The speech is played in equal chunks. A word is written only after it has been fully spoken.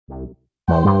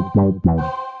We are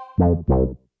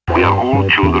all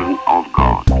children of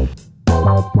God.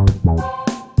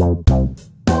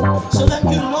 So that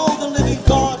you know the living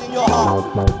God in your heart.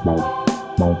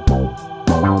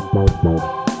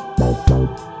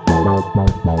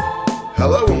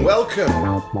 Hello and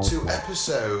welcome to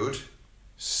episode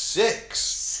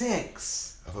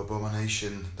 6 of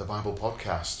Abomination, the Bible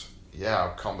podcast. Yeah, I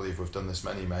can't believe we've done this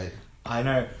many, mate. I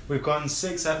know. We've gone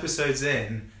 6 episodes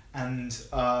in, and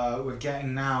we're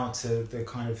getting now to the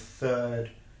kind of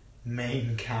third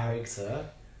main character.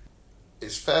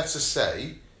 It's fair to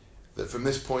say that from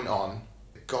this point on,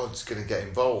 God's going to get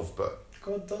involved, but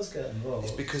God does get involved.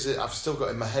 it's because I've still got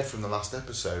in my head from the last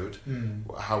episode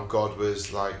how God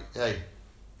was like, hey,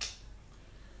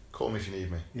 call me if you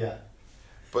need me. Yeah.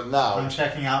 But now, I'm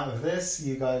checking out of this.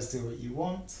 You guys do what you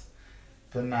want.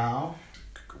 But now...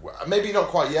 maybe not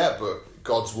quite yet, but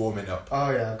God's warming up.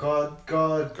 Oh yeah, God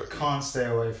can't stay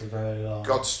away for very long.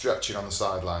 God's stretching on the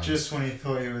sidelines. Just when he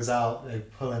thought he was out, they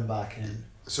pull him back in.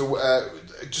 So,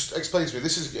 just explain to me,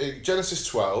 this is Genesis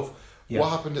 12. Yeah. What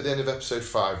happened at the end of episode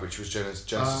 5, which was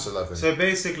Genesis 11? So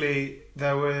basically,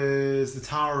 there was the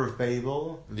Tower of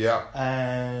Babel. Yeah.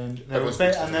 And Everyone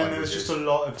speaks different then there was languages. just a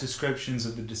lot of descriptions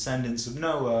of the descendants of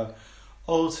Noah,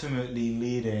 ultimately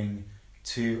leading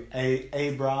to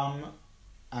Abram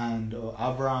and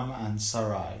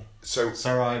Sarai. So,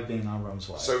 Sarai being Abram's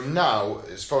wife. so now,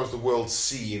 as far as the world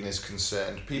scene is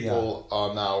concerned, people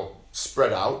are now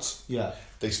spread out. Yeah.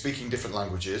 They speak in different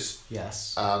languages.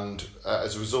 Yes. And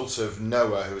as a result of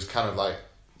Noah, who was kind of like,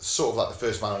 sort of like the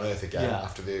first man on earth again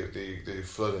after the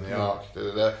flood and the ark.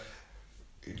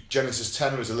 Genesis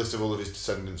 10 was a list of all of his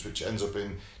descendants, which ends up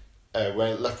in,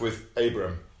 we're left with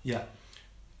Abram. Yeah.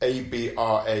 Abram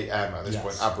at this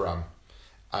point, Abram.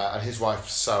 And his wife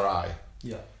Sarai.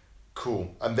 Yeah.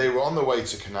 Cool. And they were on the way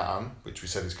to Canaan, which we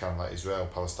said is kind of like Israel,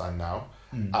 Palestine now.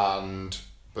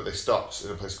 But they stopped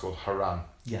in a place called Haran.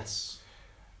 Yes.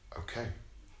 Okay.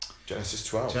 Genesis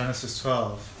 12. Genesis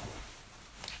 12.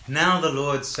 Now the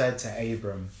Lord said to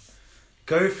Abram,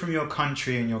 "Go from your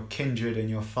country and your kindred and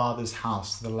your father's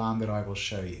house to the land that I will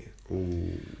show you.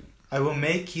 Ooh. I will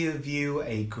make of you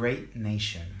a great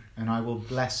nation, and I will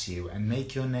bless you and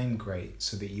make your name great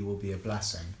so that you will be a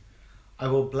blessing. I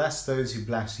will bless those who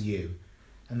bless you,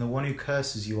 and the one who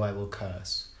curses you I will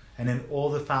curse, and in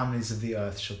all the families of the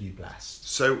earth shall be blessed."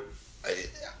 So,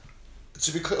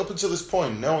 to be clear, up until this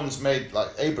point, no one's made,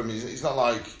 like, Abram, he's not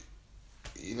like,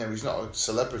 he's not a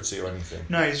celebrity or anything.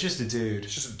 No, he's just a dude.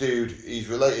 He's just a dude. He's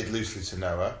related loosely to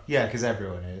Noah. Yeah, because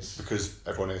everyone is. Because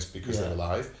they're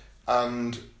alive.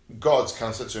 And God's kind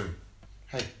of said to him,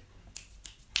 hey,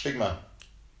 big man,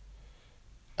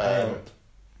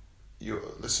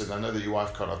 listen, I know that your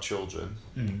wife can't have children,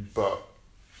 but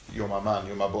you're my man,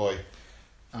 you're my boy,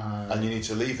 and you need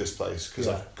to leave this place because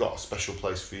I've got a special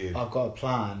place for you. I've got a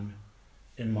plan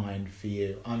in mind for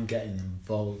you. I'm getting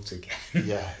involved again.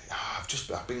 Yeah, I've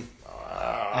been...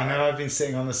 I know I've been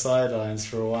sitting on the sidelines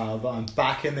for a while, but I'm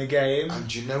back in the game. And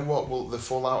do you know what the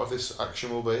fallout of this action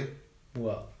will be?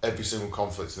 What? Every single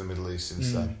conflict in the Middle East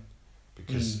since then.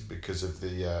 Because of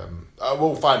the...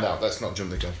 we'll find out. Let's not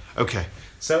jump the gun. Okay.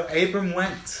 So Abram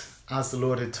went as the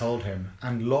Lord had told him,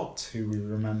 and Lot, who we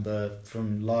remember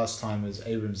from last time was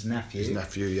Abram's nephew... His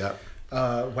nephew, yeah.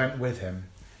 Went with him.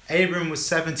 Abram was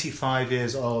 75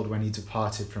 years old when he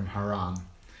departed from Haran.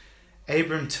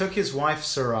 Abram took his wife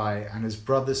Sarai and his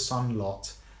brother's son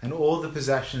Lot, and all the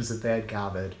possessions that they had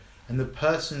gathered, and the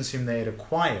persons whom they had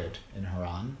acquired in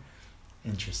Haran.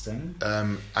 Interesting.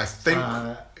 I think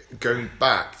going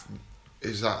back,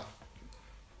 is that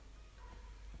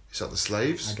the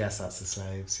slaves? I guess that's the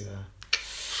slaves, yeah.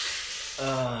 A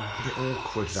bit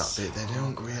awkward, that bit. They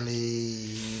don't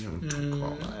really talk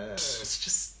about that. It's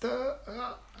just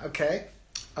okay.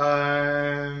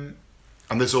 And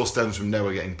this all stems from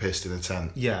Noah getting pissed in a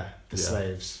tent. Yeah, the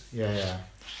slaves. Yeah.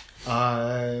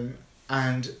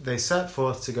 And they set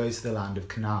forth to go to the land of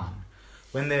Canaan.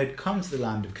 When they had come to the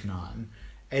land of Canaan,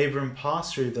 Abram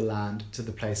passed through the land to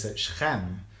the place at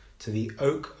Shechem, to the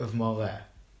oak of Moreh.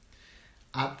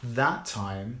 At that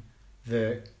time,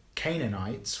 the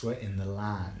Canaanites were in the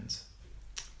land.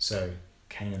 So,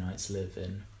 Canaanites live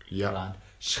in the land.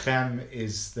 Shechem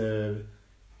is in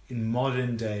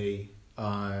modern day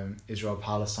Israel,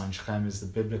 Palestine, Shechem is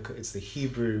it's the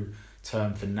Hebrew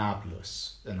term for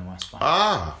Nablus in the West Bank.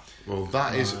 Ah, well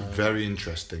that is very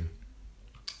interesting.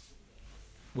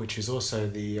 Which is also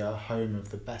the home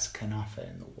of the best kanafe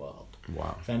in the world.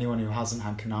 Wow. For anyone who hasn't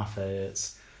had kanafe,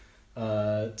 it's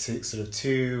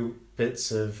two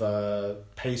bits of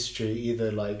pastry,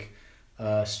 either like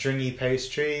stringy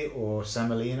pastry or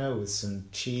semolina with some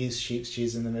cheese, sheep's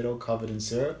cheese in the middle, covered in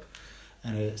syrup,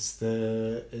 and it's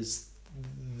the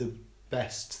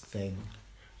best thing.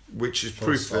 Which is Full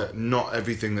proof stop. that not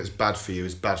everything that's bad for you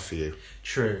is bad for you.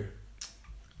 True.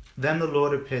 Then the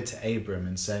Lord appeared to Abram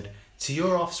and said, "To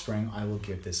your offspring I will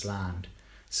give this land."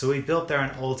 So he built there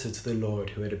an altar to the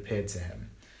Lord who had appeared to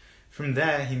him. From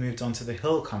there he moved on to the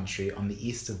hill country on the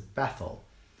east of Bethel,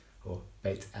 or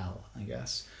Beit El, I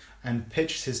guess, and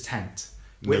pitched his tent.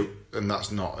 No, and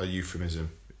that's not a euphemism.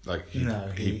 Like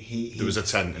There was a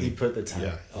tent. And He put the tent.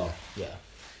 Yeah. Oh, yeah.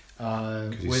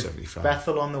 'Cause he's With 75.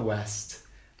 Bethel on the west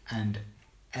and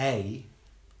A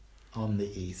on the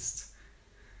east.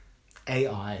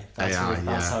 AI. That's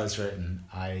how it's written.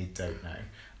 I don't know.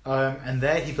 And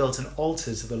there he built an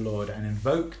altar to the Lord and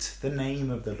invoked the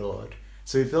name of the Lord.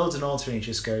 So he builds an altar and he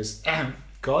just goes,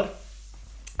 God?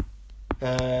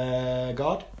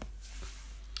 God?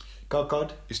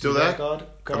 God? You still there? God?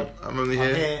 I'm only I'm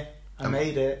here. here. I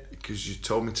made it. Because you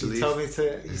told me to You leave. told me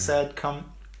to. You said,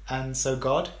 come. And so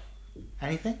God?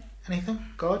 Anything?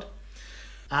 God?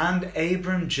 And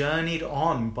Abram journeyed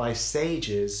on by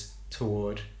stages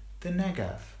toward the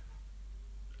Negev.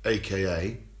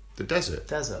 AKA the desert.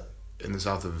 Desert. In the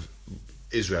south of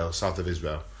Israel.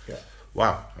 Yeah.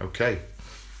 Wow, okay.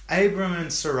 Abram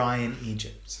and Sarai in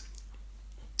Egypt.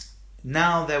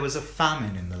 Now there was a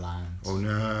famine in the land. Oh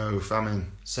no,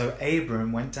 famine. So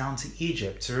Abram went down to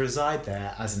Egypt to reside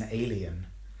there as an alien,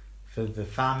 for the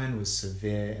famine was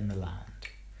severe in the land.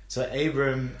 So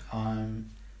Abram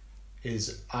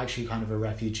is actually kind of a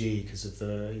refugee because of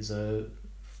the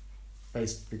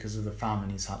famine.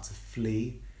 He's had to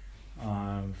flee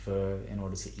in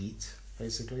order to eat,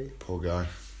 basically. Poor guy.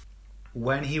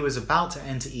 When he was about to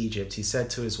enter Egypt, he said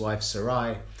to his wife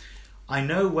Sarai, "I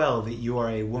know well that you are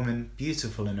a woman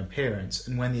beautiful in appearance,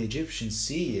 and when the Egyptians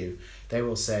see you, they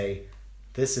will say,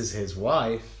 'This is his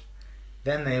wife.'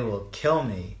 Then they will kill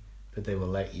me, but they will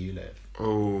let you live."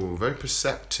 Oh, very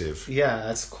perceptive. Yeah,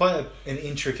 that's quite an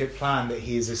intricate plan that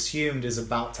he is assumed is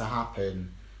about to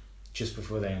happen just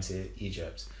before they enter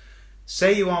Egypt.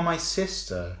 "Say you are my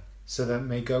sister, so that it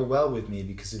may go well with me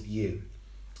because of you,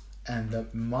 and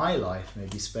that my life may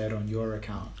be spared on your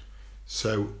account."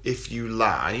 So if you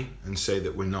lie and say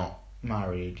that we're not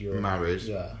Married.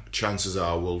 Yeah. chances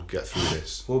are we'll get through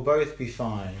this. We'll both be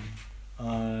fine.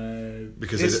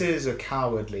 Because this is a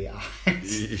cowardly act.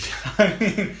 I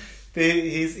mean,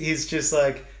 he's just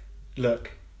like,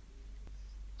 look,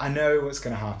 I know what's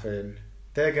gonna happen.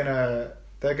 They're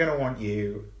gonna want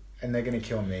you, and they're gonna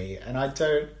kill me. And I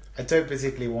don't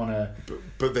particularly want to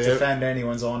defend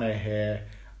anyone's honor here.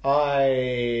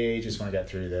 I just want to get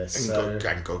through this. And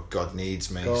God needs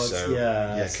me. God, so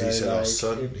because he said our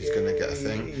son, he's going to get a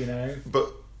thing. You know.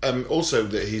 But also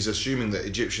that he's assuming that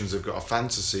Egyptians have got a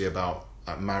fantasy about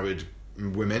married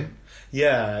women.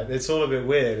 Yeah, it's all a bit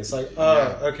weird. It's like,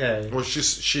 okay. Well, she's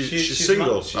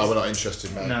single. We're not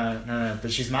interested, man. No,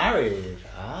 but she's married.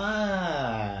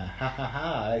 I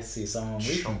see someone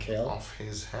we can kill. Off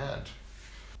his head.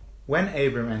 When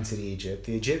Abram entered Egypt,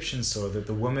 the Egyptians saw that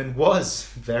the woman was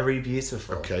very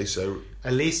beautiful. Okay, so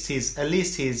at least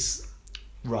he's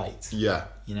right. Yeah.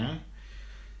 You know?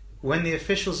 When the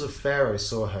officials of Pharaoh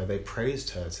saw her, they praised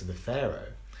her to the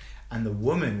Pharaoh, and the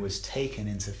woman was taken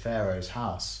into Pharaoh's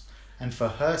house, and for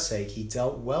her sake he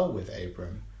dealt well with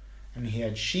Abram. And he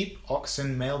had sheep,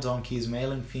 oxen, male donkeys,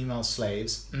 male and female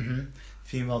slaves,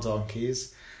 female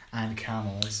donkeys, and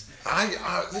camels.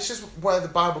 This is where the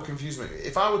Bible confused me.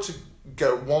 If I were to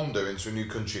go wander into a new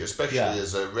country, especially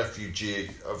as a refugee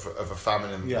of a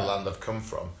famine in the land I've come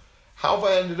from, how have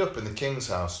I ended up in the king's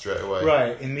house straight away?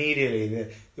 Right,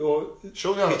 immediately.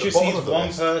 Surely I'm it at the just bottom needs of the one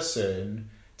list. person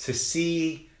to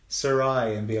see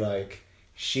Sarai and be like,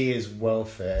 she is well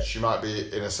fit. She might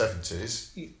be in her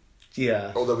 70s.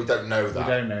 Yeah. Although we don't know that.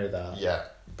 We don't know that. Yeah.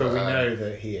 But we know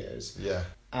that he is. Yeah.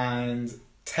 And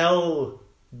tell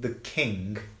the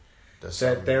king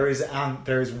that there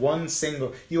is one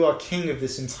single... You are king of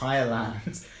this entire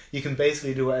land. You can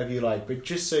basically do whatever you like. But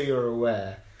just so you're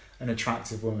aware, an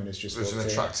attractive woman has just There's walked an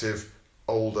in. attractive,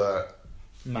 older...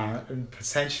 and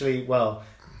potentially,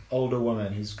 older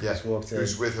woman who's walked in.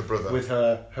 Who's with her brother. With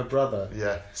her brother.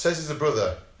 Yeah. Says he's a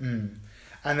brother. Mm.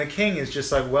 And the king is just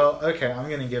like, well, okay, I'm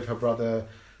going to give her brother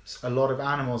a lot of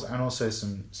animals and also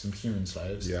some human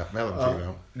slaves. Yeah, male and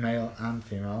female. Male and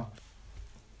female.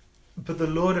 But the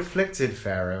Lord afflicted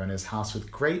Pharaoh and his house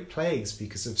with great plagues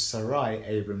because of Sarai,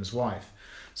 Abram's wife.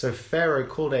 So Pharaoh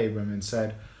called Abram and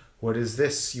said, "What is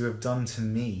this you have done to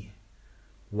me?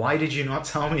 Why did you not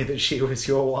tell me that she was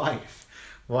your wife?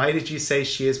 Why did you say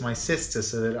she is my sister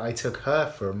so that I took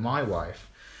her for my wife?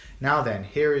 Now then,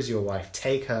 here is your wife,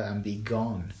 take her and be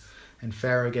gone. And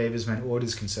Pharaoh gave his men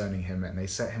orders concerning him, and they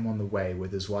set him on the way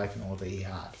with his wife and all that he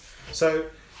had. So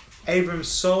Abram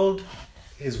sold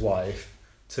his wife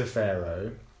to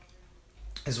Pharaoh.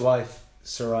 His wife,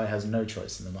 Sarai, has no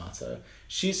choice in the matter.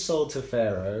 She's sold to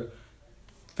Pharaoh.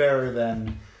 Pharaoh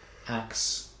then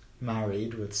acts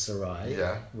married with Sarai.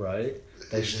 Yeah. Right?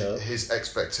 His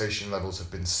expectation levels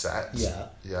have been set. Yeah.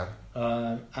 Yeah.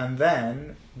 And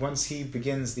then, once he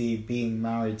begins the being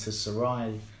married to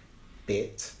Sarai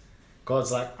bit,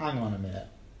 God's like, hang on a minute.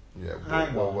 Yeah.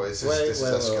 Hang on. This is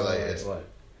escalated.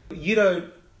 Wait. You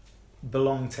don't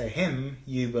belong to him,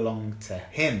 you belong to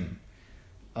him.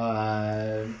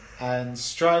 And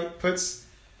Strike puts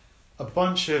a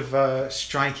bunch of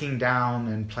striking down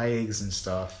and plagues and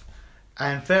stuff.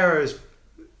 And Pharaoh's,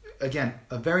 again,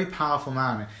 a very powerful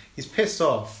man. He's pissed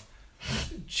off.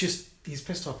 He's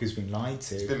pissed off he's been lied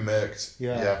to. He's been murked.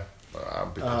 Yeah.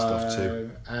 I'd be pissed off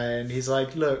too. And he's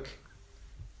like, look,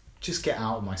 just get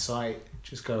out of my sight.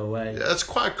 Just go away. Yeah, that's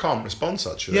quite a calm response,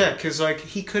 actually. Yeah, because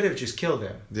he could have just killed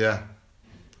him. Yeah.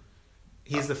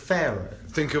 He's the Pharaoh.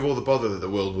 Think of all the bother that the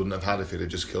world wouldn't have had if he'd have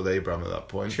just killed Abraham at that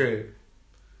point. True.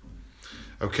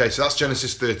 Okay, so that's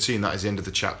Genesis 13. That is the end of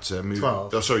the chapter.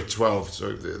 12. 12.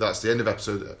 So that's the end of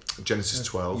episode Genesis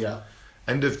 12. Yeah.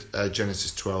 End of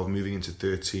Genesis 12, moving into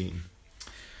 13.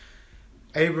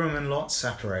 Abram and Lot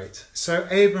separate. So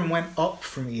Abram went up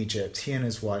from Egypt, he and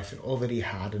his wife, and all that he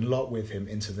had, and Lot with him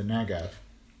into the Negev.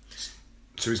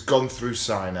 So he's gone through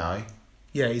Sinai.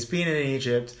 Yeah, he's been in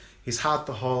Egypt. He's had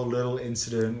the whole little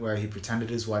incident where he pretended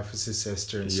his wife was his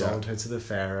sister and sold her to the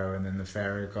Pharaoh, and then the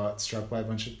Pharaoh got struck by a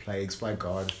bunch of plagues by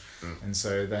God, and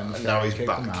so then Pharaoh kicked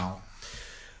him out.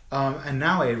 And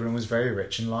now Abram was very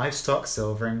rich in livestock,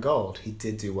 silver and gold. He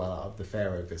did do well out of the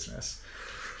Pharaoh business.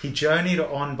 He journeyed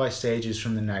on by stages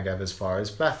from the Negev as far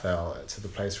as Bethel, to the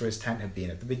place where his tent had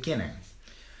been at the beginning,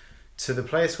 to the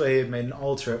place where he had made an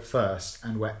altar at first,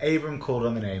 and where Abram called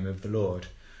on the name of the Lord.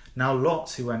 Now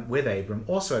Lot, who went with Abram,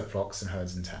 also had flocks and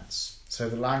herds and tents. So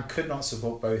the land could not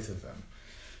support both of them,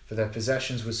 for their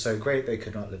possessions were so great they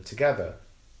could not live together.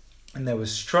 And there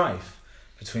was strife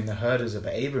between the herders of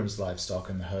Abram's livestock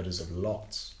and the herders of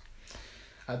Lot's.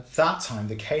 At that time,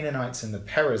 the Canaanites and the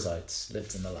Perizzites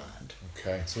lived in the land.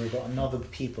 Okay. So we've got another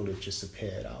people who've just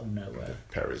appeared out of nowhere.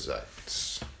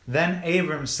 Perizzites. Then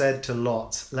Abram said to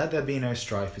Lot, let there be no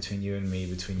strife between you and me,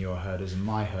 between your herders and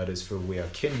my herders, for we are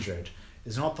kindred.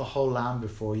 Is not the whole land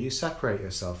before you? Separate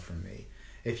yourself from me.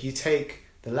 If you take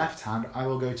the left hand, I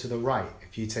will go to the right.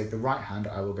 If you take the right hand,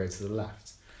 I will go to the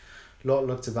left. Lot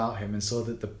looked about him and saw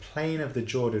that the plain of the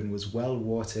Jordan was well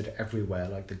watered everywhere,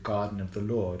 like the garden of the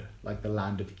Lord, like the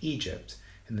land of Egypt,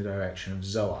 in the direction of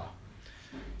Zoar.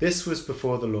 This was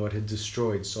before the Lord had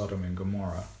destroyed Sodom and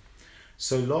Gomorrah.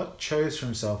 So Lot chose for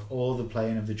himself all the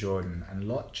plain of the Jordan, and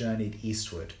Lot journeyed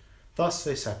eastward. Thus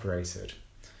they separated.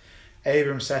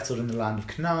 Abram settled in the land of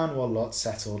Canaan, while Lot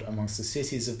settled amongst the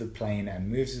cities of the plain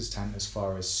and moved his tent as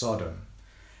far as Sodom.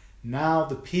 Now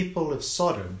the people of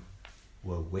Sodom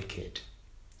were wicked,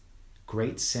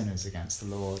 great sinners against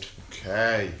the Lord.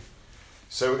 Okay.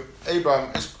 So Abraham,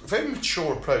 it's a very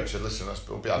mature approach. So listen,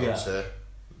 we'll be adults here.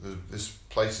 This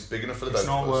place is big enough for the both of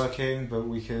us. It's not working, but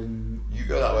we can... You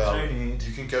go that way, no need.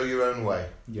 You can go your own way.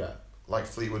 Yeah. Like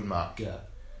Fleetwood Mac. Yeah.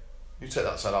 You take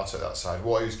that side, I'll take that side.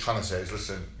 What he was trying to say is,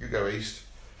 listen, you go east,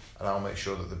 and I'll make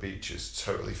sure that the beach is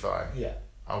totally fine. Yeah.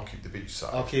 I'll keep the beach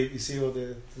side. I'll keep, you see all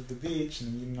the beach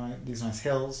and these nice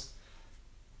hills.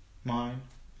 Mine.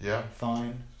 Yeah.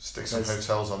 Fine. Stick some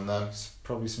hotels on them.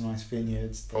 Probably some nice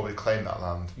vineyards. Probably claim that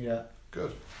land. Yeah.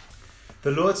 Good.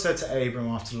 The Lord said to Abram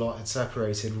after Lot had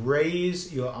separated,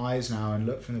 raise your eyes now and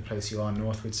look from the place you are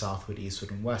northward, southward, eastward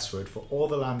and westward, for all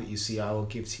the land that you see I will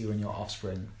give to you and your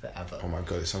offspring forever. Oh my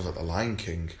God, it sounds like the Lion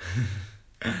King.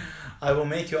 I will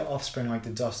make your offspring like the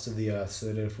dust of the earth, so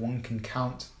that if one can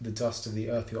count the dust of the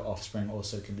earth, your offspring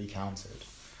also can be counted.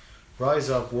 Rise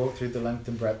up, walk through the length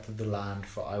and breadth of the land,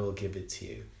 for I will give it to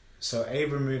you. So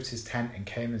Abram moved his tent and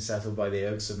came and settled by the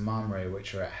oaks of Mamre,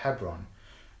 which are at Hebron,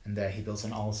 and there he built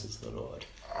an altar to the Lord.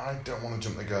 I don't want to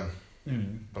jump the gun,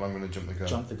 but I'm going to jump the gun.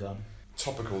 Jump the gun.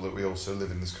 Topical that we also live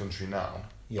in this country now,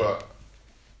 Yeah. but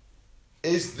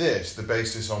is this the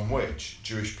basis on which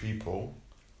Jewish people,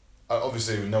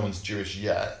 obviously no one's Jewish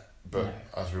yet, but No.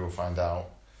 as we will find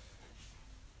out,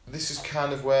 this is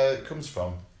kind of where it comes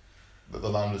from, that the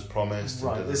land was promised.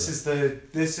 Right. This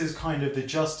is kind of the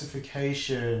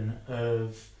justification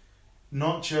of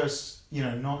not just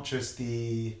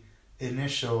the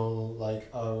initial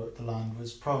the land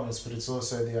was promised, but it's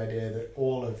also the idea that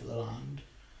all of the land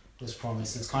was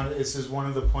promised. It's just one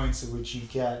of the points at which you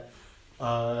get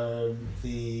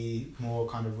the more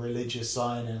kind of religious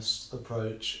Zionist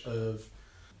approach of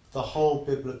the whole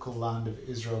biblical land of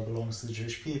Israel belongs to the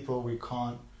Jewish people.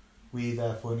 We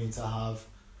therefore need to have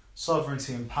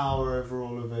sovereignty and power over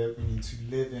all of it. We need to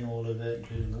live in all of it,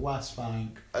 including the West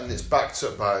Bank. And it's backed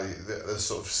up by the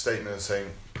sort of statement of saying,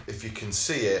 if you can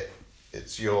see it,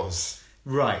 it's yours.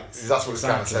 Right. That's what it's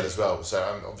kind of said as well. So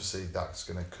obviously that's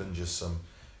going to conjure some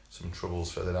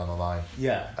troubles further down the line.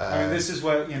 Yeah. I mean, this is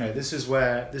where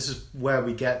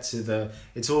we get to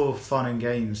it's all fun and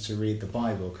games to read the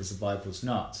Bible because the Bible's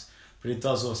nuts, but it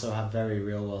does also have very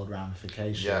real world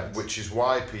ramifications. Yeah, which is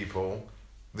why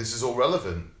this is all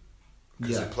relevant.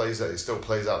 Because it still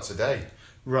plays out today.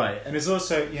 Right, and it's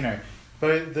also,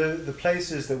 but the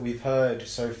places that we've heard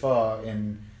so far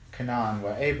in Canaan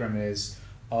where Abram is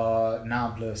are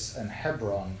Nablus and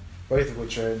Hebron, both of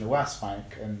which are in the West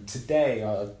Bank, and today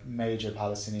are major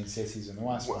Palestinian cities in the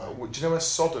West Bank. Do you know where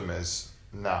Sodom is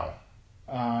now?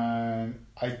 I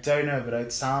don't know, but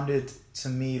it sounded to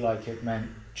me like it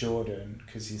meant Jordan,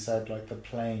 because he said like the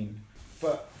plain,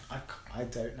 but I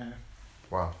don't know.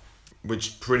 Wow.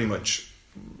 Which pretty much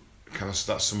kind of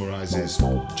that summarises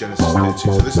Genesis 32.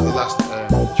 So this is the last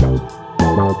chapter.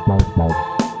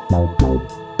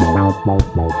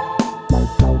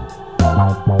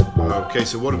 Okay,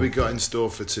 so what have we got in store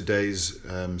for today's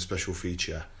special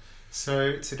feature?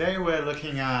 So today we're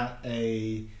looking at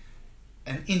an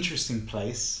interesting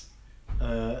place,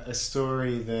 a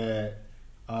story that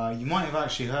you might have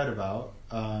actually heard about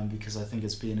because I think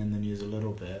it's been in the news a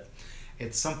little bit.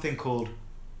 It's something called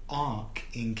Ark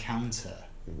Encounter.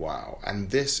 Wow, and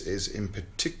this is in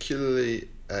particular,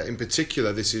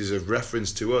 this is a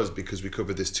reference to us because we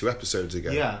covered this 2 episodes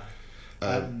ago. Yeah,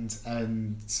 and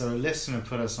so a listener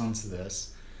put us onto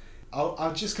this.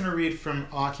 I'm just going to read from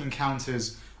Ark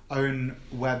Encounter's own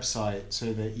website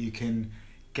so that you can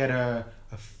get a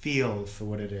feel for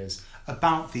what it is.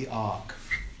 About the Ark.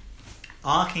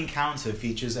 Ark Encounter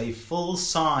features a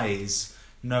full-size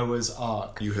Noah's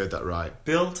Ark. You heard that right.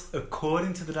 Built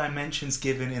according to the dimensions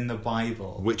given in the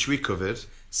Bible. Which we covered.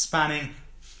 Spanning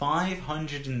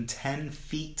 510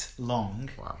 feet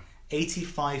long,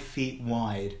 85 feet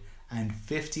wide, and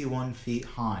 51 feet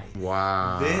high.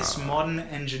 Wow. This modern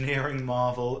engineering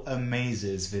marvel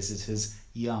amazes visitors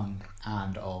young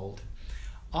and old.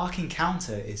 Ark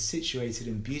Encounter is situated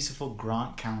in beautiful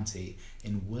Grant County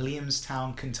in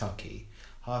Williamstown, Kentucky,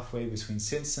 halfway between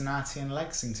Cincinnati and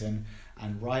Lexington,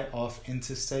 and right off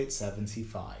Interstate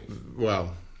 75.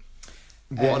 Well,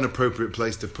 what an appropriate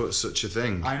place to put such a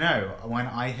thing. I know. When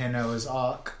I hear Noah's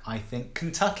Ark, I think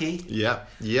Kentucky. Yeah.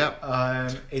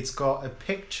 It's got a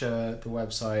picture, the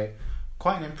website,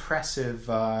 quite an impressive...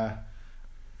 that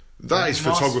is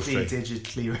photography. Must be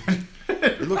digitally written.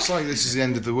 It looks like this is the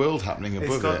end of the world happening above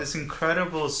it. It's got this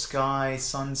incredible sky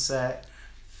sunset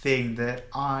thing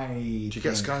that Do you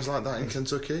get skies like that in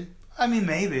Kentucky? I mean,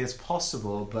 maybe it's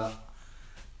possible, but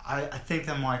I think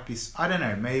there might be. I don't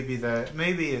know. Maybe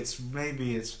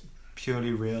it's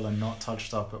purely real and not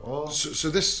touched up at all. So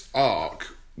this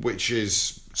ark, which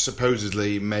is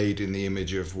supposedly made in the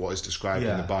image of what is described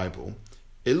in the Bible,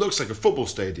 it looks like a football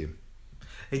stadium.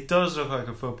 It does look like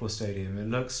a football stadium. It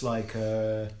looks like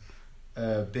a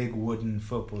big wooden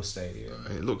football stadium.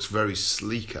 It looks very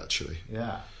sleek, actually.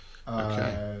 Yeah.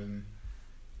 Okay.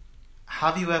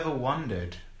 Have you ever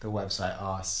wondered, the website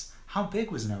asks, how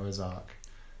big was Noah's Ark?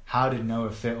 How did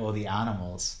Noah fit all the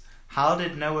animals? How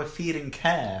did Noah feed and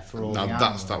care for all the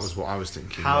animals? That was what I was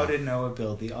thinking. How did Noah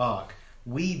build the ark?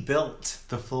 We built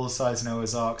the full-size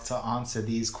Noah's Ark to answer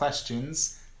these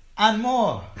questions and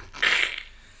more.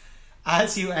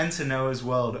 As you enter Noah's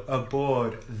world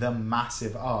aboard the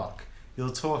massive ark,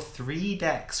 you'll tour 3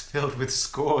 decks filled with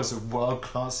scores of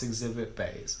world-class exhibit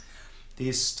bays.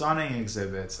 These stunning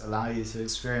exhibits allow you to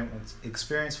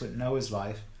experience what Noah's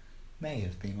life may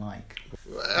have been like.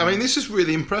 I mean, this is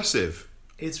really impressive.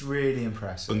 It's really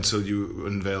impressive. Until you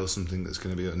unveil something that's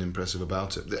going to be unimpressive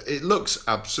about it. It looks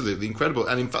absolutely incredible.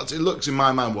 And in fact, it looks, in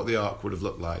my mind, what the ark would have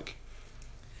looked like.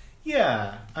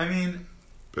 Yeah, I mean...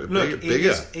 But look,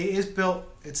 bigger. It is built...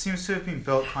 It seems to have been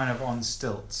built kind of on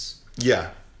stilts. Yeah.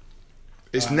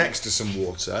 It's next to some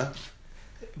water.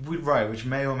 Right, which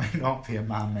may or may not be a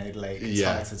man-made lake. It's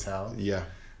hard to tell. Yeah.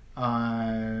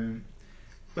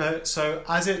 But so,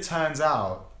 as it turns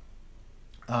out,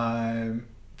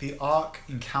 the Ark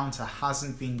Encounter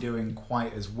hasn't been doing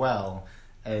quite as well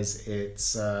as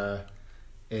its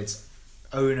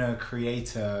owner,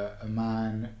 creator, a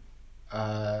man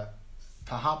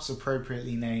perhaps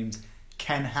appropriately named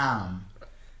Ken Ham,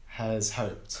 has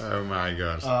hoped. Oh my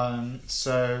God.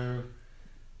 So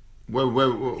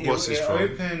What's this from?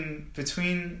 It opened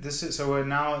between this. So we're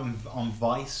now on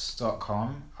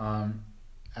Vice.com,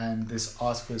 and this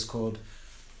article is called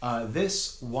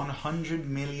 "This $100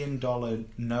 million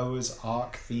Noah's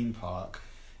Ark theme park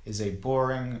is a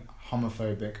boring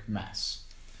homophobic mess."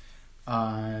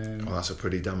 That's a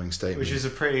pretty damning statement. Which is a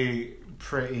pretty.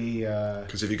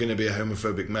 Because if you're going to be a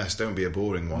homophobic mess, don't be a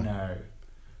boring one. No,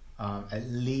 at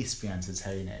least be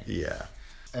entertaining. Yeah.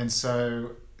 And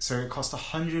so it cost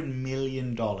 $100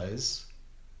 million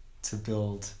to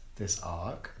build this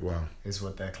ark. Wow. Is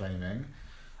what they're claiming.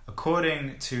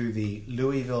 According to the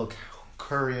Louisville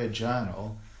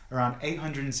Courier-Journal, around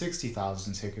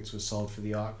 860,000 tickets were sold for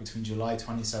the ark between July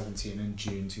 2017 and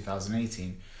June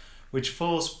 2018, which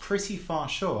falls pretty far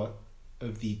short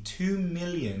of the 2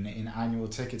 million in annual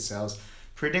ticket sales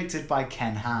predicted by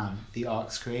Ken Ham, the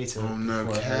ark's creator. Oh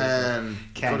no, Ken!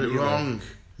 Got it wrong.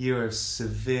 You have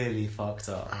severely fucked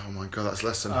up. Oh my god, that's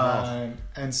less than half.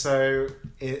 And so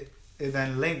it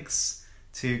then links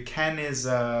to Ken is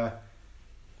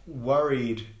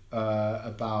worried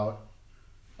about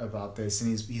this,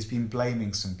 and he's been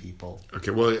blaming some people.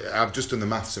 Okay, well, I've just done the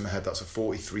maths in my head. That's a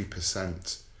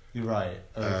 43%. You're right.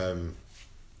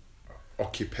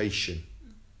 Occupation.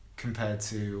 Compared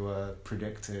to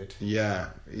predicted. Yeah,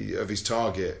 of his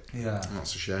target. Yeah.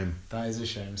 That's a shame. That is a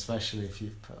shame, especially if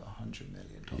you've put $100 million.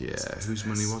 Yeah, whose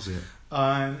money was it?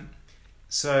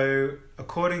 So,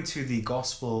 according to the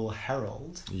Gospel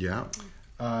Herald, yeah,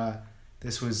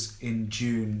 this was in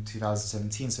June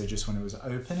 2017, so just when it was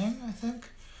opening, I think.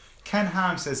 Ken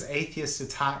Ham says atheist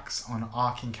attacks on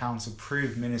Ark Encounter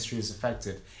prove ministry is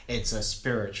effective. It's a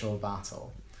spiritual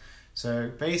battle.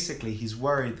 So basically, he's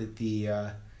worried that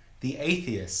the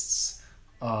atheists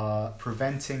are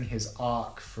preventing his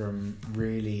ark from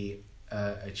really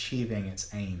achieving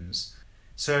its aims.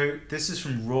 So this is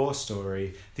from Raw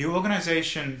Story. The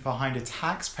organization behind a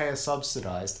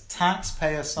taxpayer-subsidized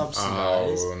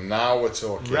oh, now we're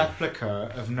talking,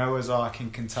 replica of Noah's Ark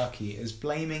in Kentucky is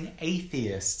blaming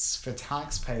atheists for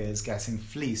taxpayers getting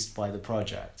fleeced by the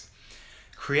project.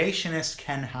 Creationist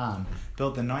Ken Ham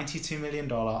built the $92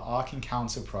 million Ark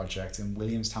Encounter project in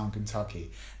Williamstown,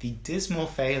 Kentucky. The dismal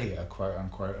failure,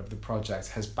 quote-unquote, of the project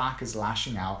has backers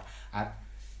lashing out at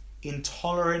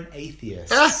intolerant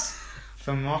atheists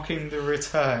for mocking the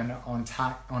return on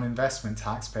investment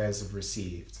taxpayers have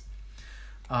received.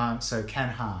 So Ken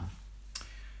Ham,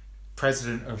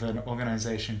 president of an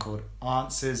organization called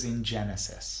Answers in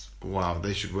Genesis. Wow,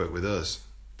 they should work with us.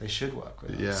 They should work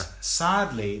with us. Yeah.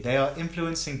 Sadly, they are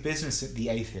influencing the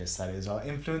atheists, that is, are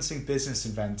influencing business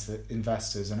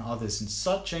investors and others in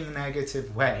such a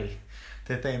negative way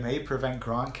that they may prevent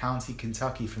Grant County,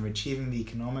 Kentucky from achieving the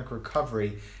economic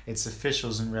recovery its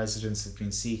officials and residents have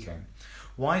been seeking.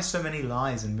 Why so many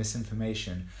lies and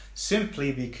misinformation?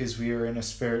 Simply because we are in a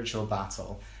spiritual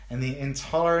battle, and the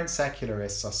intolerant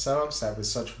secularists are so upset with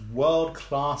such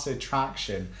world-class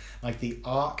attraction like the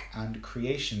Ark and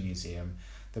Creation Museum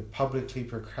that publicly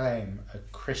proclaim a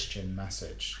Christian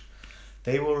message.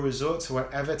 They will resort to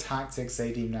whatever tactics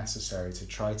they deem necessary to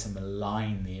try to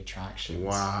malign the attractions.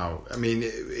 Wow. I mean,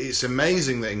 it's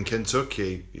amazing that in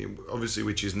Kentucky, obviously,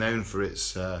 which is known for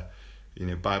its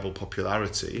Bible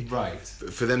popularity. Right.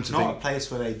 For them to Not a place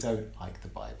where they don't like the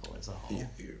Bible as a whole.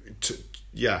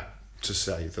 To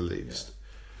say the least.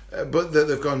 Yeah. But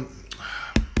they've gone,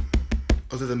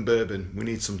 other than bourbon, we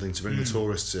need something to bring the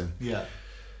tourists in. Yeah.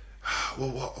 Well,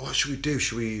 what should we do?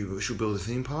 Should we build a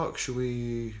theme park? Should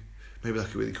we maybe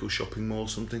like a really cool shopping mall or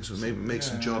something? So maybe make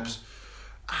some jobs.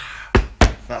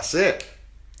 That's it.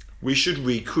 We should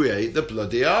recreate the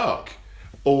bloody ark.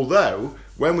 Although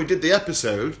when we did the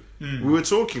episode, we were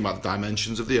talking about the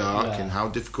dimensions of the ark and how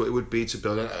difficult it would be to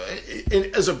build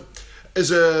it.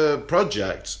 As a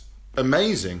project,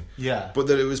 amazing. Yeah. But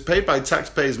that it was paid by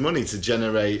taxpayers' money to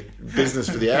generate business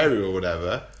for the area or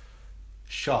whatever.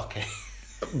 Shocking.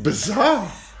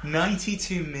 Bizarre.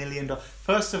 $92 million.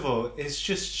 First of all, it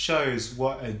just shows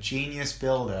what a genius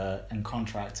builder and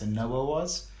contractor Noah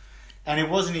was. And it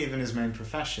wasn't even his main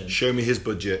profession. Show me his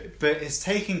budget. But it's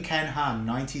taken Ken Ham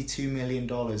 $92 million,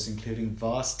 including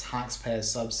vast taxpayer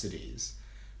subsidies,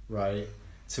 right,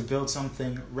 to build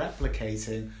something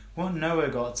replicating what Noah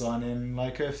got done in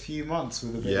like a few months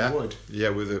with a bit of wood. Yeah,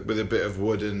 with a bit of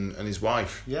wood and his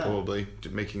wife, probably,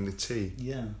 making the tea.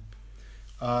 Yeah.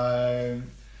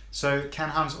 So Ken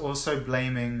Ham's also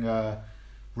blaming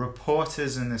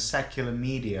reporters in the secular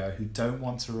media who don't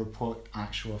want to report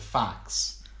actual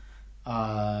facts.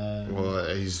 Well,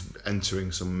 he's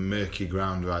entering some murky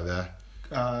ground right there.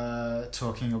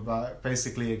 Talking about,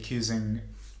 basically accusing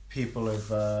people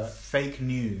of fake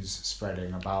news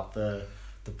spreading about the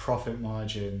the profit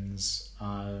margins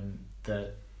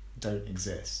that don't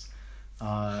exist.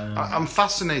 I'm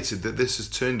fascinated that this has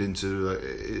turned into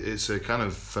it's a kind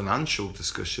of financial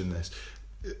discussion.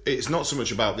 It's not so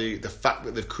much about the fact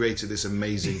that they've created this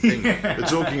amazing thing. We're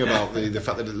talking about the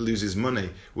fact that it loses money,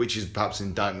 which is perhaps an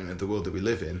indictment of the world that we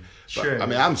live in. But, True. I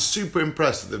mean, I'm super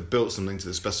impressed that they've built something to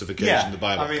the specification of the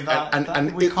Bible. I mean,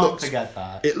 and we it can't looks, forget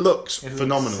that. It looks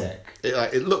phenomenal. Sick.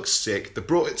 It looks sick. They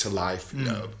brought it to life.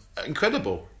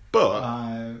 Incredible.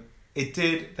 But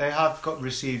they have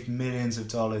received millions of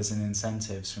dollars in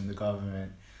incentives from the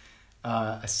government.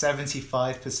 A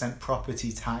 75%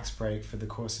 property tax break for the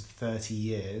course of 30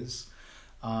 years.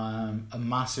 A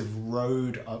massive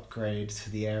road upgrade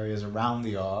to the areas around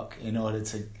the Ark in order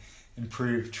to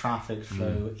improve traffic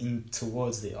flow in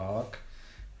towards the Ark.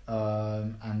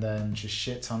 And then just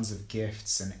shit tons of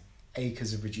gifts and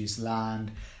acres of reduced land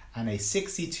and a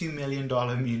 $62 million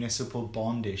municipal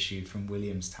bond issue from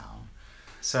Williamstown.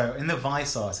 So in the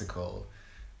Vice article,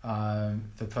 the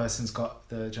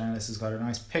journalist has got a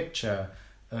nice picture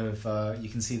of, you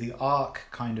can see the Ark,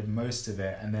 kind of most of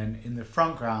it, and then in the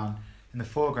foreground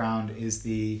is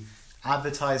the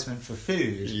advertisement for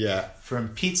food from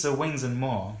Pizza, Wings and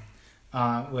More,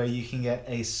 where you can get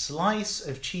a slice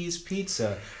of cheese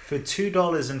pizza for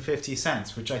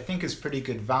 $2.50, which I think is pretty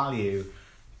good value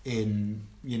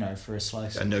for a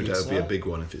slice of pizza. And no doubt it'll be a big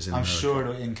one if it's in I'm America.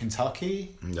 sure in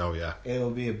Kentucky. Oh yeah, it'll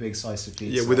be a big slice of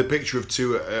pizza. Yeah, with a picture of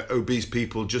two obese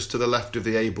people just to the left of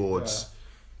the A boards. Yeah.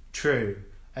 True,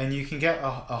 and you can get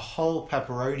a whole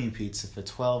pepperoni pizza for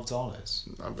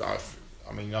 $12.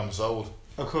 I mean, I'm sold.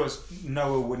 Of course,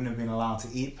 Noah wouldn't have been allowed to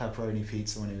eat pepperoni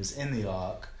pizza when he was in the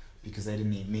Ark because they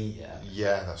didn't eat meat yet.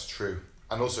 Yeah, that's true,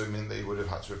 and also it meant that he would have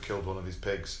had to have killed one of his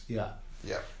pigs. Yeah.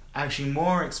 Yeah. Actually,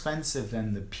 more expensive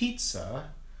than the pizza,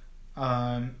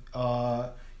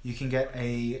 you can get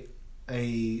a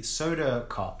soda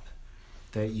cup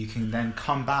that you can then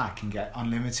come back and get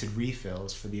unlimited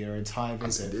refills for your entire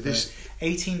visit for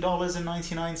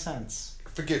 $18.99.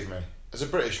 Forgive me, as a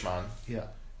British man. Yeah.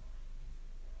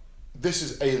 This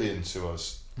is alien to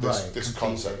us. This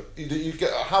concept. You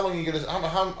get how long are you gonna?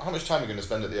 How much time are you gonna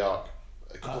spend at the Ark?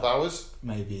 A couple of hours?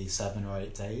 Maybe 7 or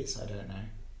 8 days. I don't know.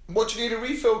 What do you need a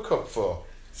refill cup for?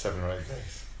 7 or 8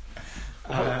 days.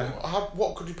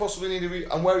 What could you possibly need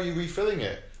and where are you refilling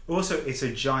it? Also, it's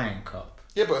a giant cup.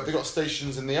 Yeah, but have they got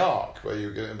stations in the Ark where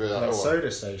you're going to be like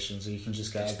soda stations, so you can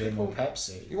just get a bit more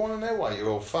Pepsi. You want to know why you're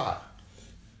all fat?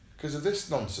 Because of this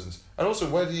nonsense. And also,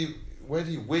 where do you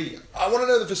wee? I want to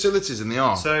know the facilities in the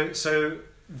Ark. So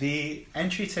the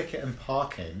entry ticket and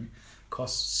parking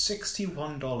costs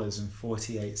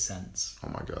 $61.48. Oh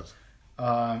my god.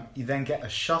 You then get a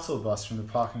shuttle bus from the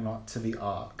parking lot to the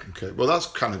Ark. Okay, well that's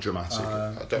kind of dramatic.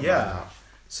 I don't mind that.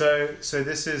 So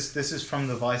this is from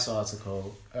the Vice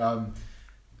article.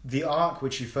 The Ark,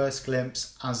 which you first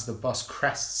glimpse as the bus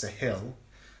crests a hill,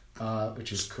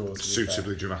 which is cool.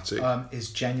 Suitably dramatic.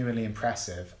 Is genuinely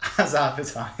impressive. As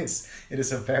advertised, it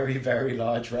is a very, very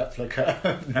large replica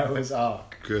of Noah's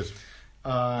Ark. Good.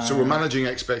 So we're managing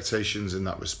expectations in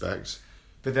that respect.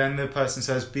 But then the person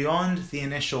says, beyond the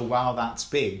initial "wow, that's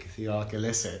big," the Ark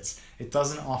elicits, it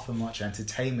doesn't offer much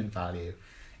entertainment value.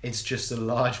 It's just a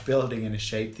large building in a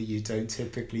shape that you don't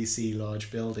typically see large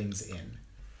buildings in.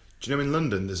 Do you know in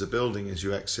London there's a building as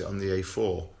you exit on the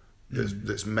A4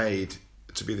 that's made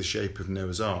to be the shape of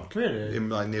Noah's Ark? Really?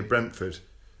 Near Brentford.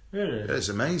 Really? Yeah, it's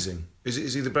amazing.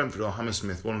 Is either Brentford or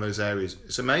Hammersmith, one of those areas.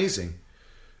 It's amazing.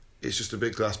 It's just a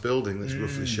big glass building that's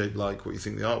roughly shaped like what you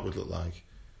think the Ark would look like.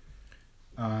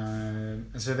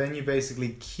 And so then you basically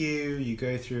queue. You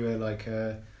go through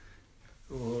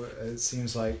it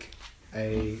seems like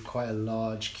quite a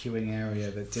large queuing area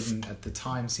that didn't at the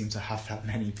time seem to have that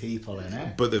many people in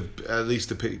it. But at least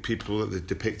the people that they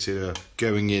depicted are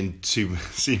going in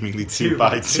seemingly two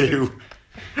by two.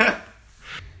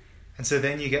 And so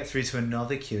then you get through to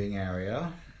another queuing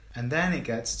area, and then it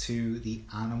gets to the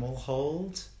animal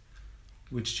hold,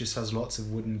 which just has lots of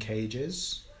wooden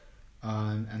cages.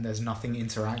 And there's nothing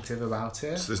interactive about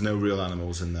it. So there's no real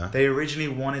animals in there. They originally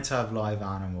wanted to have live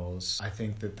animals. I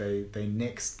think that they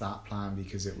nixed that plan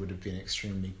because it would have been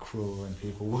extremely cruel and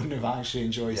people wouldn't have actually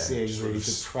enjoyed seeing really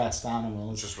depressed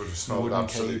animals. Just would have smelled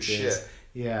absolute shit.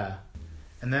 Yeah.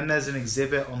 And then there's an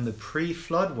exhibit on the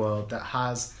pre-flood world that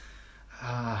has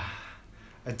a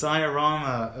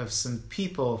diorama of some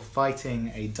people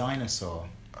fighting a dinosaur.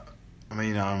 I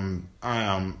mean,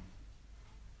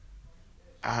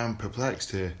 I am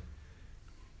perplexed here.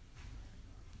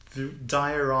 The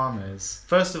dioramas.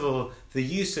 First of all, the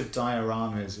use of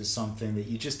dioramas is something that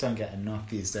you just don't get enough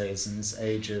these days in this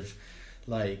age of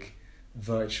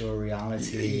virtual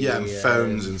reality. Yeah, and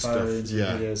phones and stuff. Phones and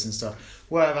videos and stuff.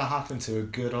 Whatever happened to a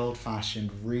good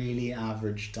old-fashioned, really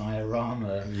average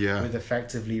diorama with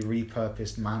effectively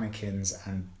repurposed mannequins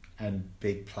and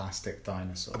big plastic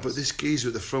dinosaurs? But this geezer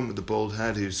at the front with the bald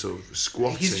head who's sort of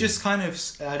squatting. He's just kind of,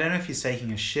 I don't know if he's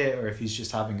taking a shit or if he's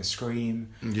just having a scream.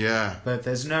 Yeah. But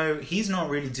he's not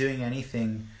really doing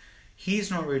anything.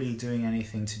 He's not really doing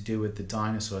anything to do with the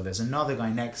dinosaur. There's another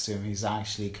guy next to him who's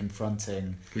actually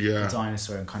confronting the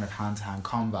dinosaur in kind of hand-to-hand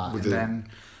combat. Then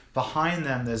behind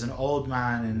them there's an old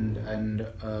man and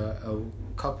a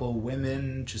couple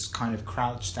women just kind of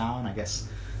crouched down, I guess,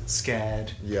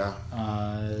 scared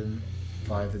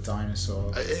by the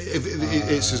dinosaur.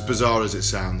 It's as bizarre as it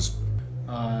sounds.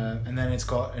 And then it's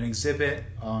got an exhibit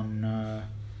on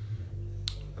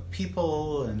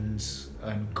people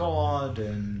and God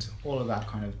and all of that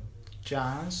kind of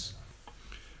jazz.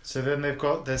 So then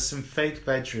there's some fake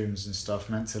bedrooms and stuff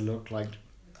meant to look like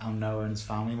how Noah and his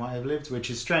family might have lived, which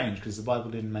is strange because the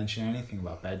Bible didn't mention anything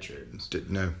about bedrooms.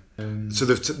 Didn't know. So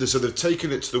they've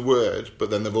taken it to the word, but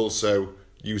then they've also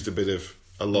used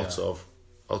a lot of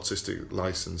artistic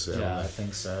license. Yeah, I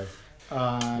think so.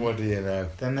 What do you know?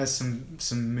 Then there's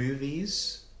some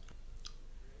movies,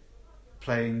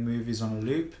 playing movies on a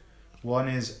loop. One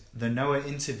is the Noah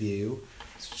interview,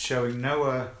 showing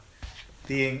Noah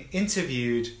being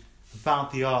interviewed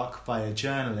about the ark by a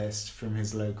journalist from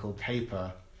his local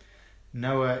paper.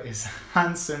 Noah is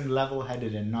handsome,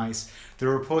 level-headed and nice. The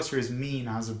reporter is mean,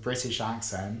 has a British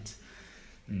accent,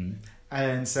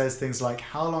 and says things like,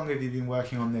 "How long have you been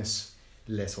working on this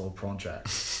little project?"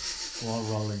 while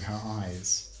rolling her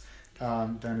eyes.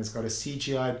 Then it's got a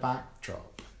CGI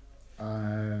backdrop.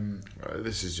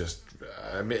 This is just...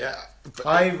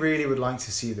 I really would like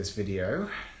to see this video.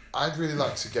 I'd really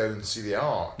like to go and see the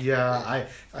ark. Yeah,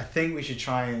 I think we should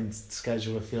try and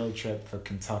schedule a field trip for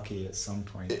Kentucky at some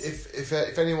point.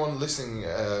 If anyone listening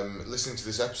to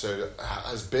this episode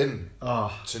has been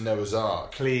to Noah's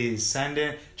Ark, please send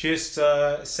in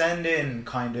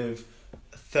kind of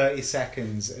 30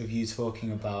 seconds of you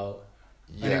talking about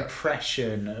an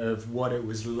impression of what it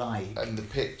was like and the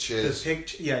pictures.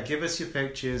 Give us your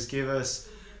pictures. Give us.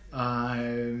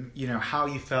 How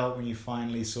you felt when you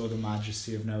finally saw the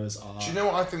majesty of Noah's Ark. Do you know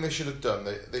what I think they should have done?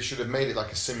 They should have made it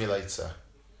like a simulator.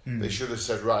 They should have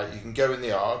said, right, you can go in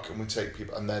the ark and we take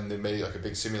people, and then they made it like a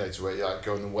big simulator where you like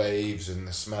go in the waves and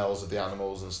the smells of the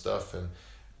animals and stuff, and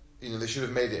they should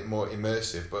have made it more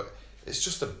immersive. But it's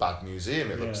just a bad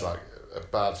museum. It looks like a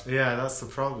bad. Yeah, that's the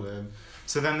problem.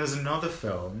 So then there's another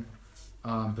film.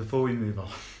 Before we move on,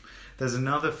 there's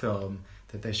another film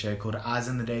that they show called As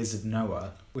in the Days of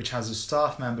Noah, which has a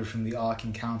staff member from the Ark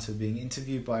Encounter being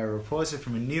interviewed by a reporter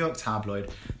from a New York tabloid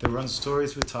that runs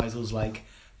stories with titles like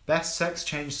Best Sex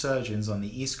Change Surgeons on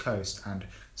the East Coast and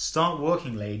Start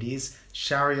Walking Ladies,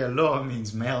 Sharia Law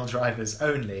Means Male Drivers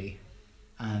Only,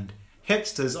 and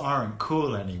Hipsters Aren't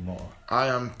Cool Anymore. I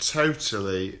am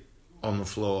totally on the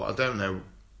floor. I don't know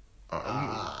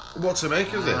what to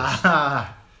make of this.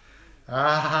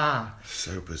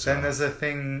 So bizarre. Then there's a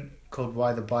thing called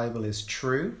Why the Bible is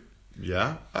True.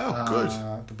 Yeah? Oh, good.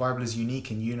 The Bible is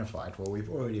unique and unified. Well, we've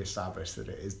already established that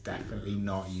it is definitely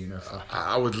not unified.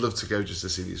 I would love to go just to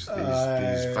see these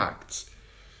facts.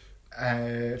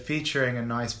 Featuring a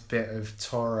nice bit of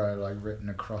Torah written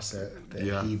across it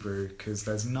in Hebrew, because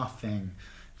there's nothing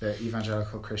that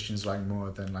evangelical Christians like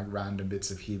more than random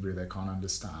bits of Hebrew they can't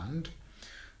understand.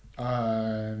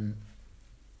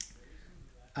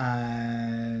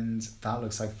 And that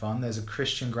looks like fun. There's a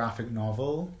Christian graphic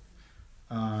novel.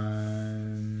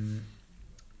 And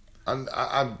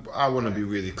I want to be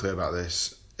really clear about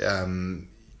this. We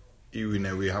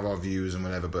have our views and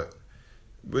whatever, but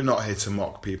we're not here to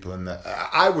mock people. And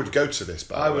I would go to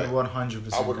this. I would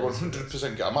 100%. I would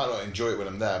 100% go. I might not enjoy it when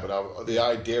I'm there, but the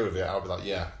idea of it, I would be like,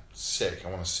 yeah, sick. I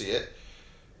want to see it.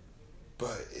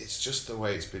 But it's just the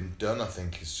way it's been done. I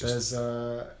think it's just.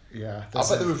 I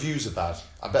bet the reviews are bad.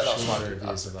 I bet that's why the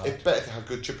reviews are bad. If it had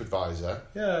good TripAdvisor.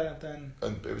 Yeah, then.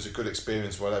 And it was a good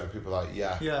experience, whatever. People are like,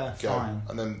 go. Fine.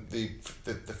 And then the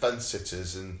fence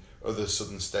sitters in other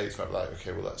southern states might be like,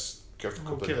 okay, well let's go for a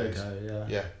couple of days. Give it a go,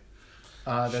 yeah.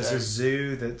 There's a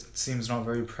zoo that seems not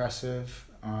very impressive.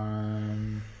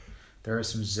 There are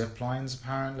some zip lines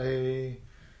apparently.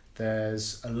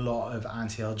 There's a lot of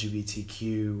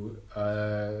anti-LGBTQ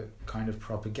kind of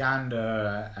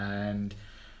propaganda and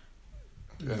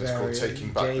it's called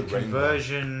Taking Back gay the Rainbow.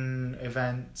 Conversion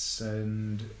events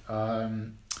and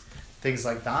things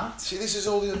like that. See, this is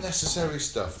all the unnecessary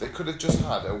stuff. They could have just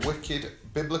had a wicked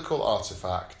biblical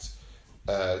artifact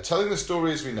telling the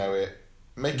story as we know it,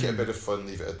 Make it a bit of fun,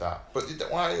 leave it at that. But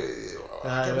why? I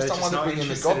They're understand just why not they're bringing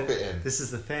the interested God bit in. This is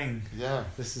the thing. Yeah.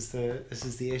 This is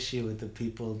the issue with the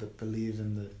people that believe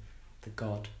in the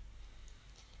God.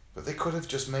 But they could have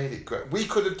just made it great. We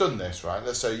could have done this, right?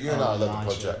 Let's say you and I led the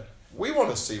project. We want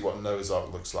to see what Noah's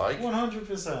Ark looks like.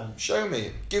 100%. Show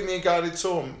me. Give me a guided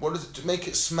tour. What does it to make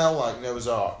it smell like Noah's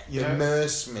Ark? Yeah.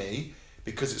 Immerse me,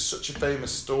 because it's such a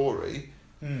famous story.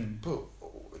 But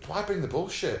why bring the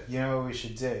bullshit? You know what we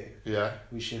should do? Yeah.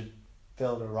 We should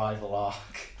build a rival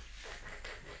ark.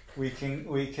 We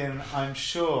can I'm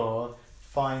sure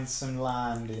find some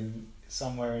land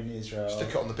somewhere in Israel. Stick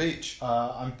it on the beach.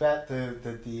 I bet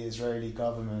that the Israeli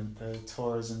government, the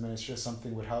tourism ministry or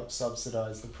something, would help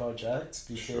subsidize the project,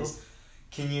 because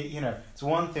it's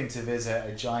one thing to visit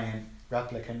a giant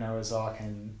replica Noah's Ark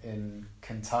in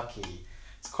Kentucky.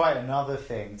 It's quite another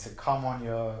thing to come on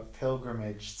your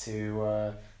pilgrimage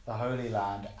to the Holy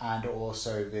Land and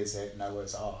also visit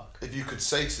Noah's Ark. If you could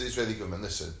say to the Israeli government,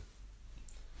 listen,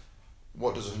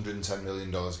 what does $110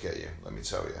 million get you? Let me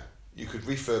tell you. You could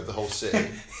refurb the whole city.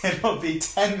 It'll be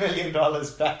 $10 million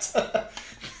better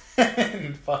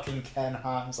than fucking Ken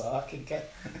Ham's Ark again.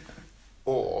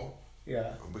 Or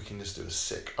yeah, we can just do a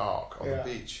sick ark on the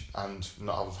beach and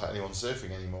not have anyone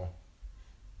surfing anymore.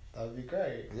 That would be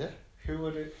great. Yeah. Who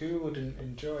wouldn't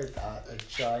enjoy that? A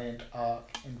giant ark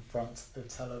in front of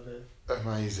Tel Aviv.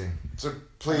 Amazing. So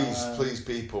please,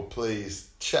 people, please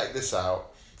check this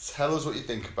out. Tell us what you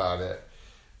think about it.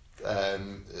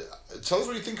 Tell us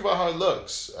what you think about how it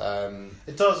looks.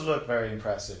 It does look very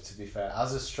impressive, to be fair.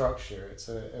 As a structure, it's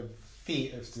a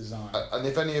feat of design. And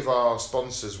if any of our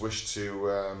sponsors wish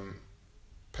to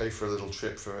pay for a little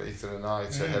trip for Ethan and I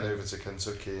to head over to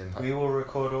Kentucky, and we will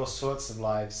record all sorts of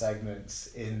live segments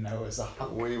in Noah's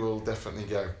Ark. We will definitely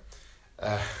go.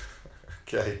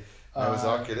 Okay, Noah's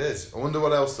Ark it is. I wonder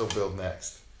what else they'll build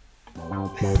next.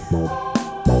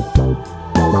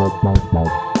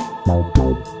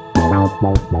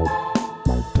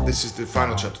 This is the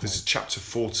final chapter. This is chapter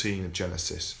 14 of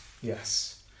Genesis.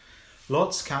 Yes.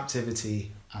 Lot's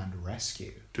captivity and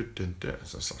rescue.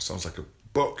 Sounds like a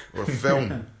book or a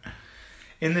film.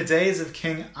 In the days of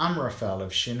King Amraphel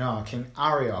of Shinar, King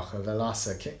Arioch of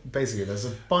Elasa, basically there's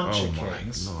a bunch of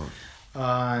kings.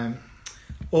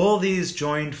 All these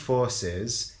joined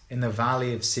forces in the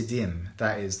valley of Siddim,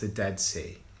 that is the Dead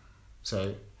Sea.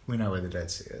 So we know where the Dead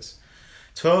Sea is.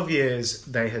 12 years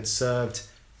they had served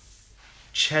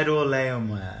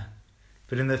Chedorlaomer,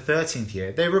 but in the 13th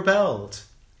year they rebelled.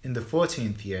 In the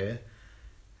 14th year,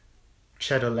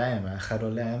 Chedorlaomer,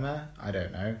 I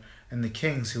don't know, and the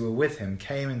kings who were with him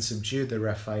came and subdued the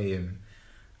Rephaim,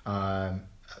 and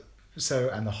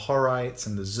the Horites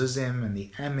and the Zuzim and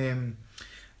the Emim,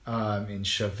 in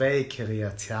Shavei,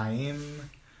 Kiriataim,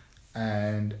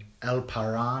 and El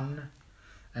Paran,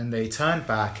 and they turned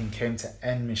back and came to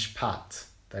En Mishpat,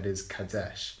 that is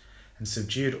Kadesh, and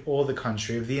subdued all the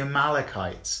country of the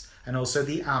Amalekites and also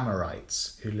the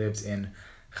Amorites who lived in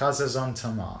Chazazon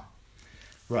Tamar.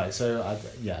 Right, so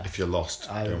if you're lost,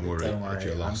 don't worry. If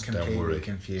you're lost, I'm completely don't worry.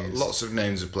 confused. Lots of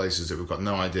names of places that we've got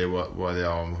no idea where they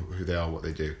are, who they are, what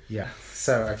they do. Yeah.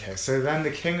 So then the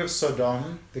king of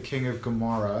Sodom, the king of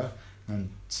Gomorrah, and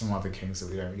some other kings that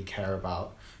we don't really care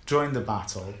about, joined the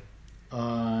battle.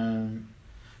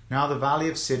 Now the valley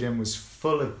of Siddim was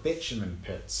full of bitumen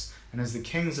pits, and as the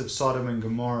kings of Sodom and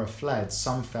Gomorrah fled,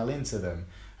 some fell into them,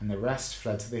 and the rest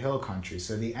fled to the hill country.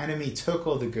 So the enemy took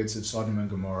all the goods of Sodom and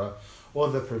Gomorrah, all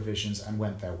the provisions, and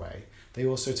went their way. They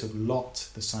also took Lot,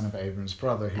 the son of Abram's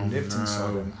brother, who lived in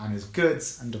Sodom, and his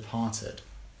goods, and departed.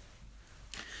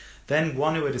 Then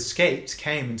one who had escaped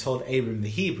came and told Abram the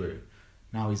Hebrew,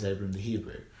 now he's Abram the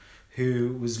Hebrew,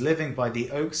 who was living by the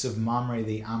oaks of Mamre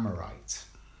the Amorite.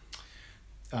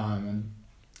 And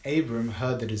Abram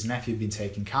heard that his nephew had been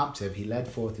taken captive. He led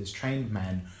forth his trained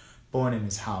men, born in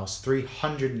his house,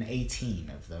 318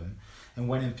 of them, and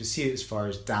went in pursuit as far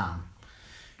as Dan.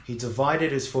 He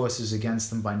divided his forces against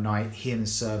them by night, he and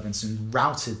his servants, and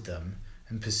routed them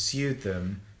and pursued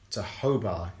them to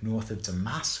Hobah, north of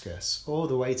Damascus, all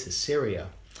the way to Syria.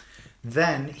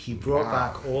 Then he brought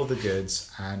back all the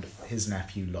goods and his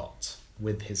nephew Lot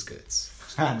with his goods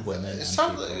and women. It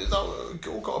sounds like that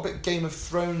all got a bit Game of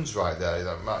Thrones right there.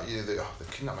 They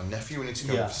kidnap my nephew, we need to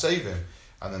go save him.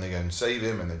 And then they go and save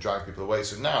him and they drag people away.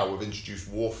 So now we've introduced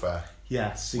warfare.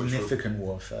 Yeah, significant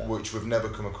warfare. Which we've never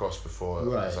come across before,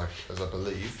 right. as I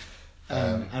believe.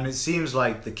 And it seems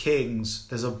like the kings,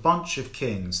 there's a bunch of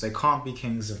kings. They can't be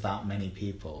kings of that many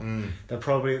people.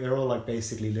 They're all like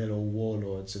basically little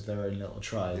warlords of their own little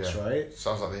tribes, right?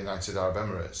 Sounds like the United Arab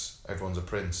Emirates. Everyone's a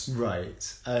prince.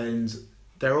 Right. And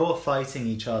they're all fighting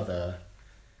each other.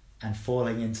 and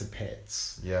falling into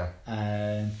pits. Yeah.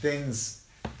 And things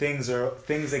are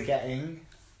getting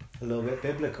a little bit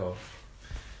biblical.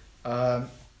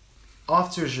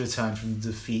 After his return from the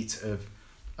defeat of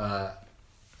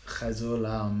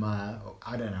Chezulam,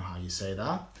 I don't know how you say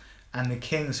that, and the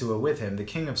kings who were with him, the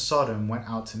king of Sodom went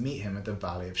out to meet him at the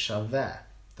valley of Shaveh,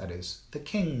 that is, the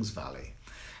king's valley.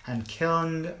 And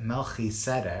King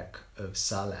Melchizedek of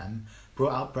Salem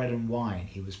brought out bread and wine.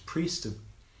 He was priest of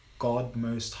God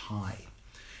Most High.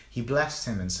 He blessed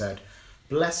him and said,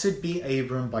 "Blessed be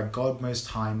Abram by God Most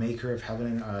High, maker of heaven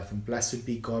and earth, and blessed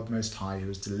be God Most High, who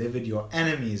has delivered your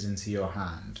enemies into your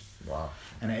hand." Wow.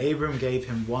 And Abram gave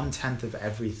him 1/10 of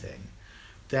everything.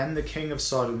 Then the king of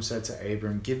Sodom said to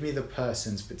Abram, "Give me the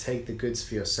persons, but take the goods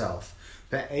for yourself."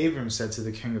 But Abram said to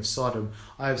the king of Sodom,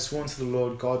 "I have sworn to the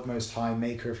Lord God Most High,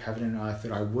 maker of heaven and earth,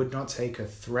 that I would not take a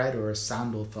thread or a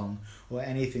sandal thong or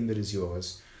anything that is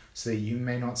yours, so that you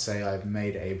may not say I have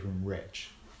made Abram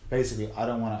rich." Basically, I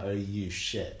don't want to owe you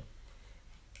shit.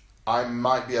 I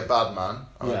might be a bad man,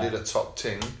 and I did a top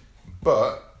ting,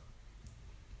 but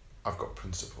I've got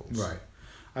principles. Right.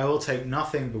 "I will take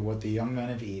nothing but what the young men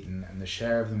have eaten, and the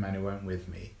share of the men who went with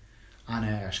me,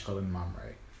 Aner, Eshcol, and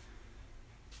Mamre.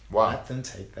 Wow. Let them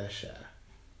take their share."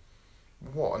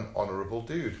 What an honourable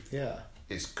dude. Yeah.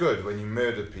 It's good when you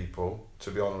murder people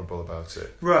to be honourable about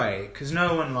it. Right, because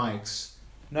no one likes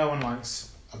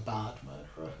a bad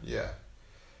murderer. Yeah.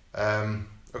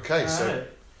 Okay,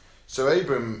 so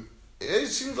Abram, it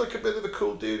seems like a bit of a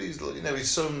cool dude. He's, his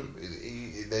son,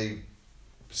 they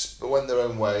went their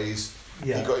own ways.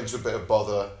 Yeah. He got into a bit of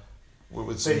bother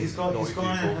with some But he's naughty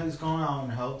people. he's gone out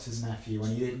and helped his nephew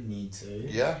when he didn't need to.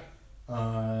 Yeah.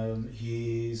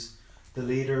 He's the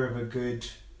leader of a good,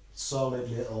 solid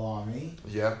little army.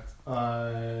 Yeah.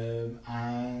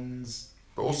 And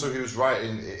But also he was right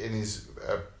in his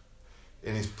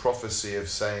prophecy of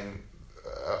saying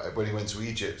when he went to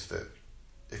Egypt that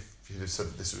if he'd have said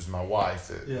that this was my wife,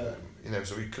 that,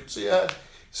 so he could see her.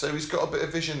 So he's got a bit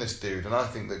of vision, this dude, and I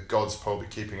think that God's probably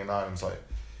keeping an eye on him. He's like,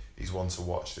 he's one to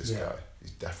watch, this guy.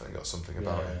 He's definitely got something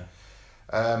about him.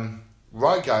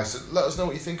 Right, guys, so let us know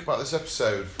what you think about this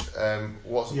episode.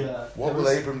 What will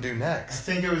Abram do next?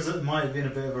 I think it might have been a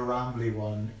bit of a rambly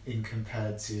one in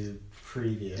compared to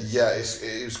previous. Yeah,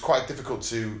 it was quite difficult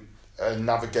to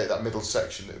navigate that middle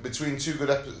section between two good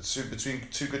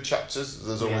chapters.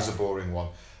 There's always a boring one.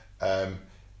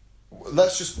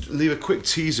 Let's just leave a quick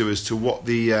teaser as to what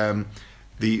the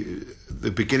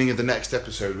beginning of the next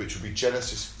episode, which will be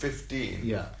Genesis 15.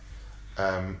 Yeah.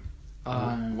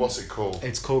 What's it called?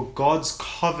 It's called God's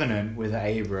Covenant with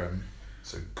Abram.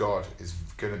 So God is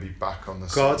going to be back on the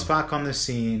scene. God's back on the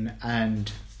scene, and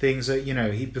things are,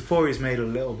 before he's made a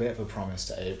little bit of a promise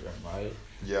to Abram, right?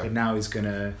 Yeah. But now he's going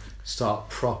to start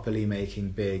properly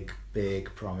making big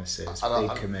promises,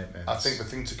 commitments. I think the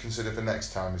thing to consider for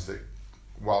next time is that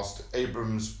whilst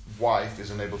Abram's wife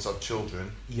is unable to have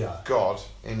children, God,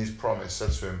 in his promise,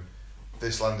 said to him,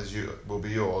 "This land will be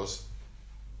yours,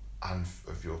 and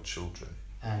of your children.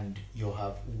 And you'll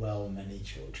have many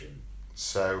children."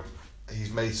 So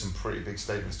he's made some pretty big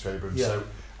statements to Abram. Yeah. So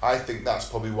I think that's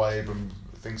probably why Abram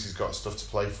thinks he's got stuff to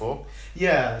play for.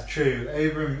 Yeah, true.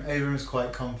 Abram's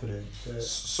quite confident.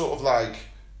 Sort of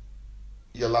like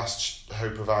your last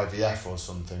hope of IVF or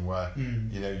something, where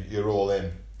you're all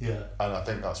in. Yeah. And I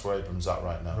think that's where Abram's at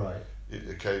right now. Right.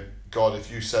 Okay, God, if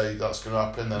you say that's going to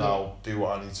happen, then I'll do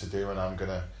what I need to do, and I'm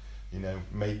going to,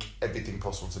 make everything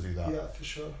possible to do that. Yeah, for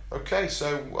sure. Okay,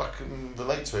 so I can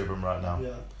relate to Abram right now.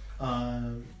 Yeah.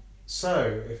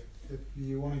 So if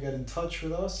you want to get in touch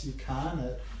with us, you can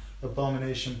at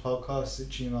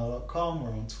abominationpodcast@gmail.com, or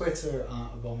on Twitter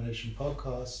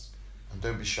 @abominationpodcast. And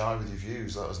don't be shy with your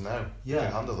views. Let us know. Yeah. You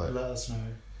can handle it. Let us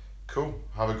know. Cool.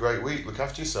 Have a great week. Look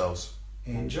after yourselves.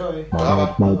 Enjoy.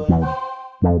 Bye bye.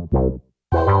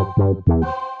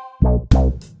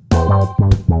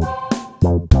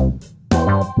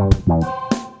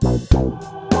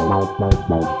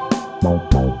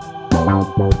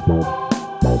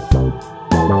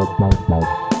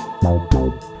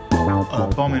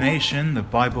 Abomination, the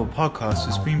Bible podcast,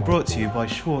 has been brought to you by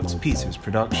Schwartz Peters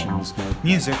Productions.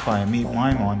 Music by Amit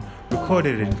Maimon,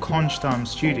 recorded in Konstam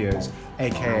Studios,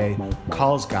 aka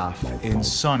Karlsgaff, in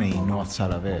sunny North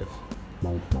Tel Aviv.